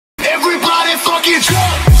fucking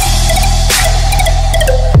drunk.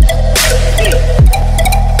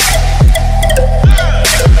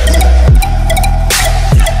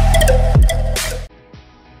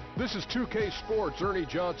 This is 2K Sports. Ernie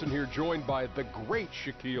Johnson here, joined by the great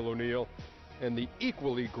Shaquille O'Neal and the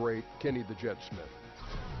equally great Kenny the Jet Smith.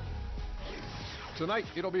 Tonight,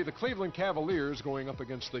 it'll be the Cleveland Cavaliers going up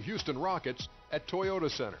against the Houston Rockets at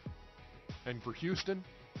Toyota Center. And for Houston,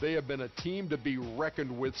 they have been a team to be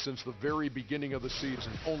reckoned with since the very beginning of the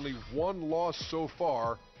season. Only one loss so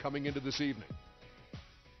far coming into this evening.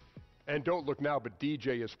 And don't look now, but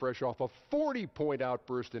DJ is fresh off a 40-point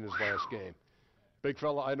outburst in his last game. Big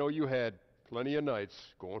fella, I know you had plenty of nights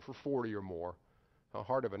going for 40 or more. How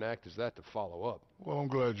hard of an act is that to follow up? Well, I'm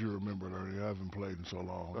glad you remembered, Ernie. I haven't played in so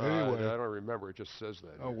long. Anyway, I don't remember. It just says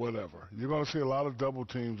that. Oh, whatever. You're going to see a lot of double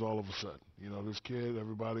teams all of a sudden. You know, this kid,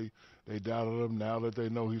 everybody, they doubted him. Now that they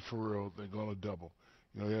know he's for real, they're going to double.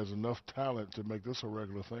 You know, he has enough talent to make this a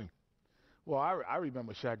regular thing. Well, I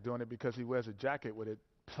remember Shaq doing it because he wears a jacket with it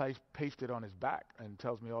pasted on his back and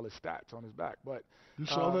tells me all his stats on his back. But you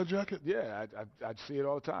saw that jacket? Yeah, I'd see it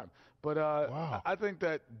all the time. But wow. I think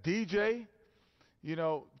that DJ, you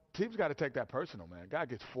know, teams got to take that personal, man. Guy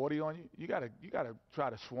gets 40 on you. You got to try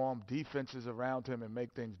to swarm defenses around him and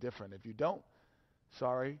make things different. If you don't,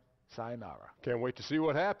 sorry, sayonara. Can't wait to see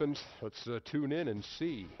what happens. Let's tune in and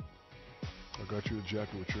see. I got you a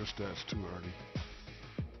jacket with your stats too, Ernie.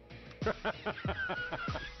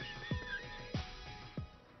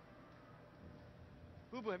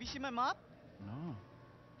 Boo-boo, have you seen my mop? No.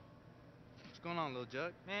 What's going on, little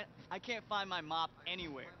Jug? Man, I can't find my mop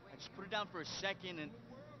anywhere. I just put it down for a second and...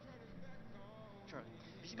 Charlie,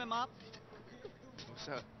 you see my mop? What's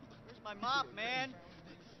up? Where's my mop, man?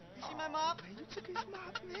 You see my mop? Man, you took his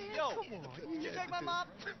mop, man. Yo, come on. did you take my mop?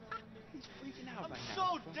 He's freaking out I'm right so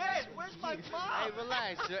now. dead. Where's my mop? Hey,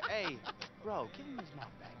 relax, sir. Hey, bro, give him his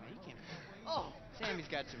mop back, man. He can't... Oh. Sammy's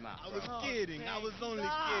got your mop. I was kidding. I was only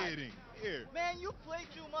kidding. Here. Man, you play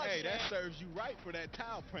too much, Hey, man. that serves you right for that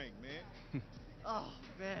towel prank, man. Oh,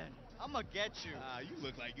 man. I'm gonna get you. You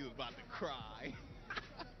look like you was about to cry.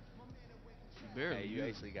 Barely. Hey, you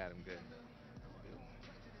actually got him good.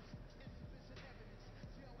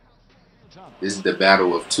 This is the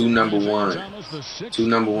battle of two number one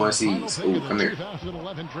seeds. Ooh, come here.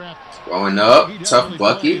 Going up, tough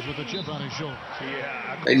bucket.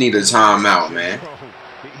 They need a timeout, man.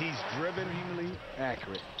 He's driven,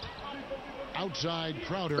 accurate. Outside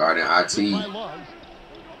Crowder. Guarding IT.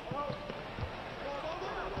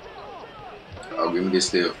 Oh, give me this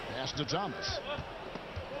steal. Pass to Thomas.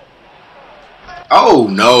 Oh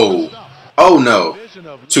no. Oh no.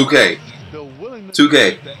 2K.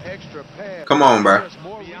 2K. Come on, bro.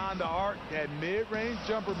 Beyond the arc, that mid-range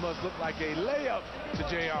jumper must look like a layup to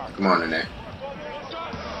JR. Come on in there.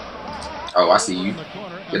 Oh, I see you.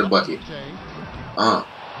 Get a bucket.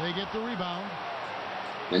 They get the rebound.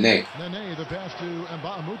 Nene, the pass to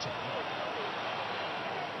Mbamute.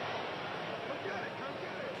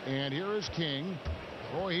 And here is King.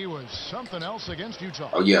 Boy, he was something else against Utah.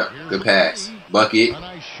 Oh, yeah. Good pass. Bucket.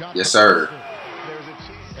 Yes, sir.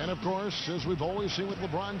 And, of course, as we've always seen with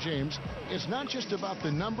LeBron James, it's not just about the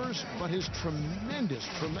numbers, but his tremendous,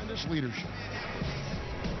 tremendous leadership.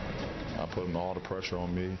 I put all the pressure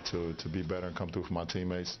on me to be better and come through for my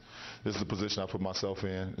teammates. This is the position I put myself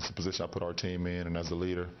in. It's the position I put our team in, and as a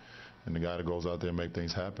leader and the guy that goes out there and make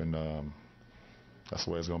things happen, that's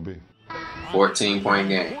the way it's going to be. 14-point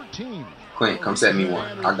game. Clint, come set me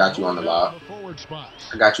one. I got you on the lob.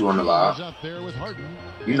 I got you on the lob.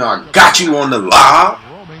 You know I got you on the lob.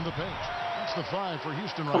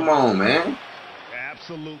 Come on, man.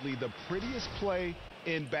 Absolutely the prettiest play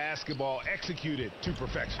in basketball, executed to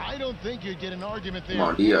perfection. I don't think you'd get an argument there. Come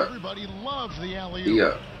on, D-up. Everybody loves the alley-oop.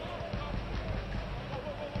 D-up.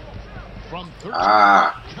 From 13,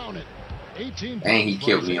 count it. 18. Dang, he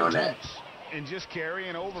killed me on that. And just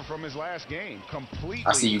carrying over from his last game. Completely.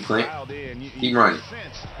 I see you, Clint. Keep running.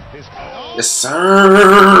 Oh. Yes,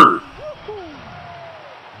 sir.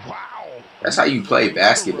 Wow. That's how you play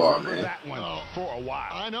basketball, man. For a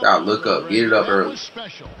while. Gotta look up. Get it up early. That was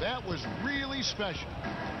special. That was really special.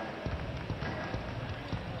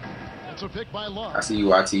 That's a pick by Love. I see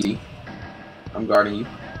you, YT. I'm guarding you.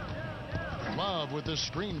 Love with the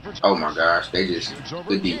screen for oh my gosh, they just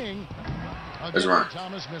good deep. Let's run.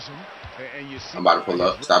 I'm about to pull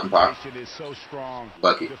up. Stop and pop.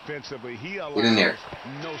 Bucket. Get in there.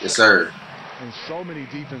 Yes, sir. And so many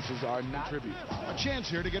defenses are not contributing. A chance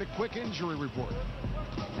here to get a quick injury report.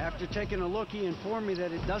 After taking a look, he informed me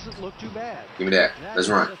that it doesn't look too bad. Give me that. Let's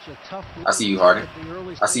run. I see you, Harden.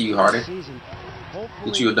 I see you, Harden.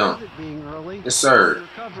 Get you a dunk. Yes, sir.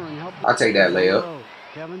 I'll take that layup.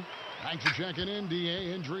 Kevin. Thanks for checking in,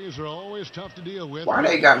 DA. Injuries are always tough to deal with. Why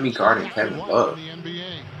they got me guarding Kevin Love?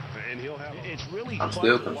 It's really I'm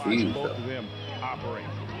still confused, though. Them operate.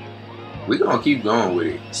 We're going to keep going with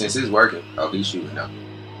it since it's working. Oh, he's shooting up.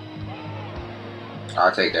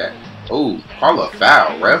 I'll take that. Oh, call a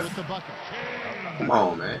foul, ref. Come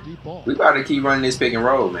on, man. We about to keep running this pick and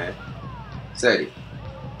roll, man. Set it.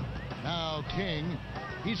 Now King.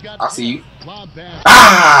 He's got I see you.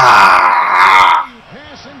 Ah!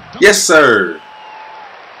 Yes, sir.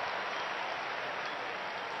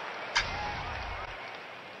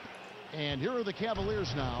 And here are the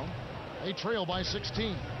Cavaliers now. They trail by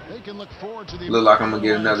 16. They can look forward to the look like I'm gonna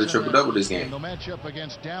get another triple-double this game. They'll match up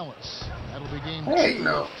against Dallas. That'll be game Hey, 2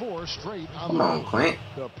 no. of 4 straight on Come on, Clint.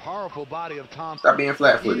 The powerful body of Thompson. Stop being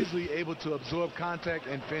flat-footed. Easily able to absorb contact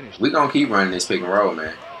and finish. We're gonna keep running this pick and roll,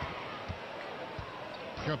 man.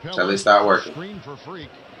 Until it start working.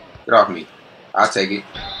 Get off me. I'll take it.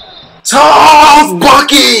 Tough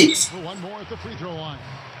buckets! One more at the free throw line.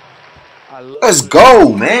 Let's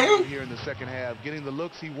go, man. Here in the second half, getting the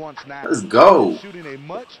looks he wants now. Let's go. Shooting a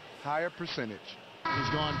much higher percentage. He's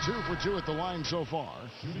gone 2 for 2 at the line so far.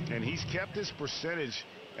 And he's kept his percentage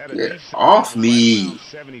at a Get decent off level, me. right around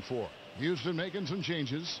 74. Houston making some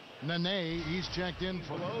changes. Nene, he's checked in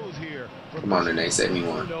for Lows here. Come on, Nene, set me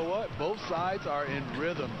one. You know what? Both sides are in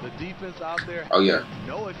rhythm. The defense out there. Oh, yeah.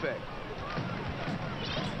 No effect.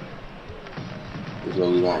 This is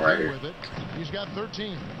what we want right here. He's got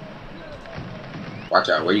 13. Watch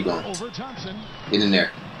out. Where you going? Over Thompson. Get in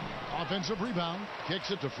there. Offensive rebound.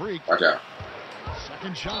 Kicks it to Freak. Watch out.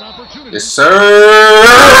 Second shot opportunity. Yes,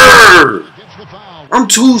 sir. I'm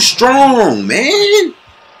too strong, man.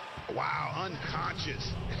 Wow,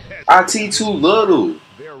 unconscious. IT too little.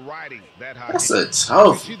 They're riding that high. That's a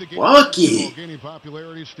tough bucket. Gaining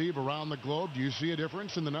popularity, Steve, around the globe. Do you see a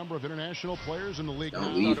difference in the number of international players in the league?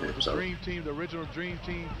 Don't leave him, The so. dream team, the original dream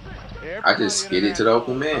team. I just get it to the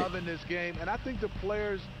open man. Loving this game, and I think the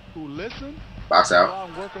players who listen, Box out. go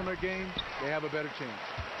and work on their game, they have a better chance.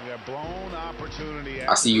 Yeah, blown opportunity.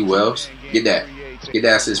 I see you, Wells. Get that. Get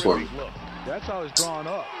that assist for me. That's how it's drawn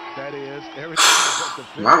up. That is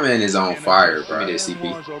everything. My man is on fire, bro. This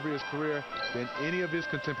CP. Over his career than any of his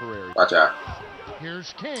contemporaries. Watch out.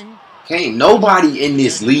 Here's King. Can't nobody in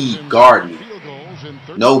this league guard me.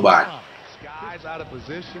 Nobody. Guys out of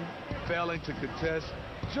position, failing to contest.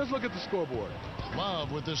 Just look at the scoreboard.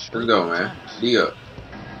 Love with this. Let's go, man. D up.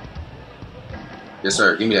 Yes,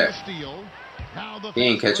 sir. Give me that. He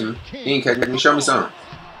ain't catching me. He ain't catching me. Show me something.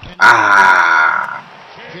 Ah.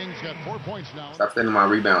 King's got 4 points now. Stop stealing my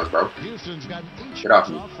rebounds, bro. Houston's got 8 Get off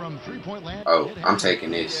me. from three-point land. Oh, I'm taking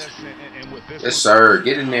this. Yes, sir.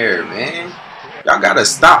 Get in there, man. Y'all got to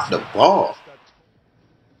stop the ball.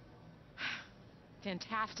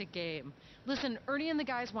 Fantastic game. Listen, Ernie and the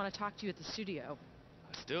guys want to talk to you at the studio.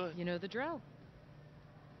 Let's do it. You know the drill.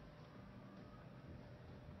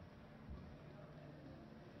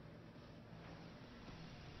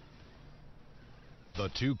 The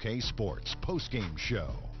 2K Sports postgame show.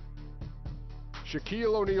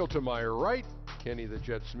 Shaquille O'Neal to my right, Kenny the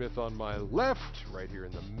Jet Smith on my left, right here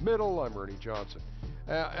in the middle, I'm Ernie Johnson.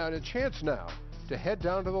 And a chance now to head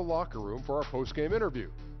down to the locker room for our postgame interview.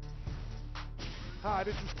 Hi,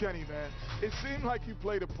 this is Kenny, man. It seemed like you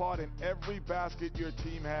played a part in every basket your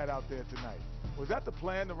team had out there tonight. Was that the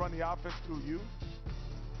plan, to run the offense through you?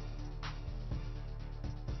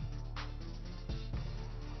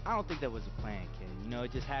 I don't think that was a plan, Kenny. You know,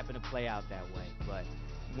 it just happened to play out that way. But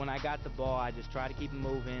when I got the ball, I just tried to keep it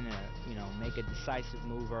moving and, you know, make a decisive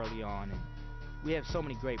move early on. And we have so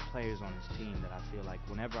many great players on this team that I feel like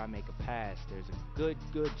whenever I make a pass, there's a good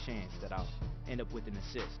chance that I'll end up with an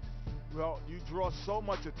assist. Well, you draw so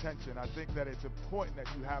much attention. I think that it's important that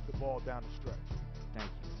you have the ball down the stretch. Thank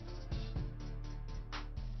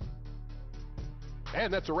you.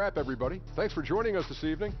 And that's a wrap, everybody. Thanks for joining us this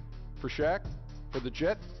evening. For Shaq, for the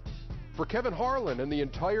Jet, for Kevin Harlan and the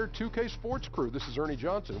entire 2K Sports crew, this is Ernie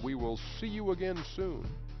Johnson. We will see you again soon.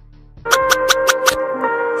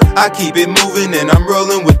 I keep it moving and I'm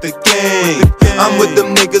rolling with the gang. I'm with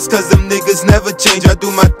them niggas cause them niggas never change. I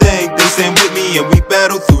do my thing, they stand with me and we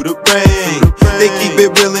battle through the rain. They keep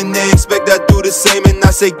it real and they expect I do the same. And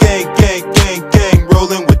I say gang, gang, gang, gang,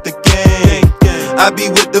 rolling with the gang. I be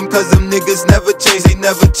with them cause them niggas never change, they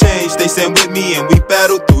never change. They stand with me and we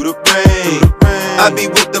battle through the rain. I be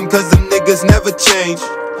with them cause them niggas never change.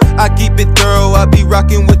 I keep it thorough, I be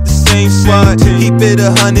rocking with the same squad. Keep it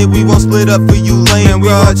 100, we won't split up for you lame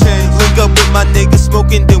broad. Link up with my niggas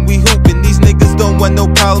smoking, then we hooping. These niggas don't want no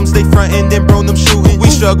problems, they frontin', then bro, them shootin'. We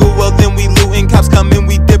struggle, well then we lootin', cops comin',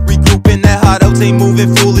 we dip, regroupin'. That hot out ain't moving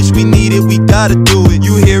foolish, we need it, we gotta do it.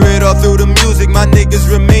 You hear it all through the music, my niggas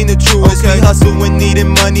remain the truest. We hustle when needing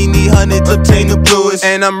money, need hundreds, obtain the bluest.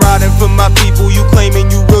 And I'm riding for my people, you claiming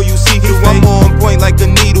you real, you see through. I'm on point like a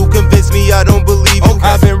needle, convince me I don't believe you.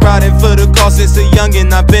 I've been riding for the cause since a youngin',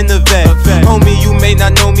 I've been a vet. Homie, you may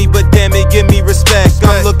not know me, but damn it, give me respect.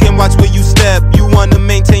 I'm looking, watch where you step, you wanna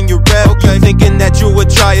maintain your rep. You thinking that you would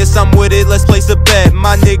try us, I'm with it, let's place a bet.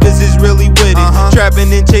 My niggas is really with it,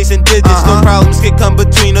 trapping and chasing digits. No problems can come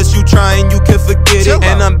between us, you trying, you can forget it.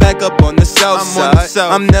 And I'm back up on the south side,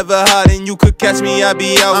 I'm never hiding, you could catch me, I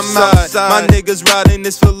be outside. My niggas riding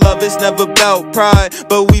this for love, it's never about pride.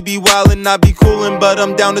 But we be wildin', I be coolin', but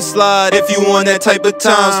I'm down to slide. If you want that type of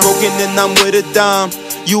time, smoking then I'm with a dime.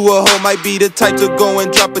 You a hoe might be the type to go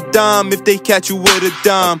and drop a dime if they catch you with a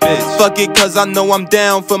dime. Fuck it, cause I know I'm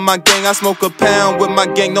down for my gang. I smoke a pound with my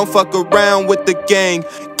gang, don't fuck around with the gang.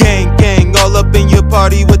 Gang, gang, all up in your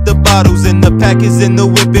party with the bottles and the pack is in the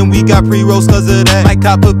whip and we got pre-rolls cause of that. Might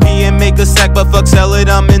cop a P and make a sack, but fuck sell it,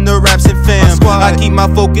 I'm in the raps and fam. I keep my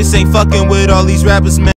focus, ain't fucking with all these rappers, man.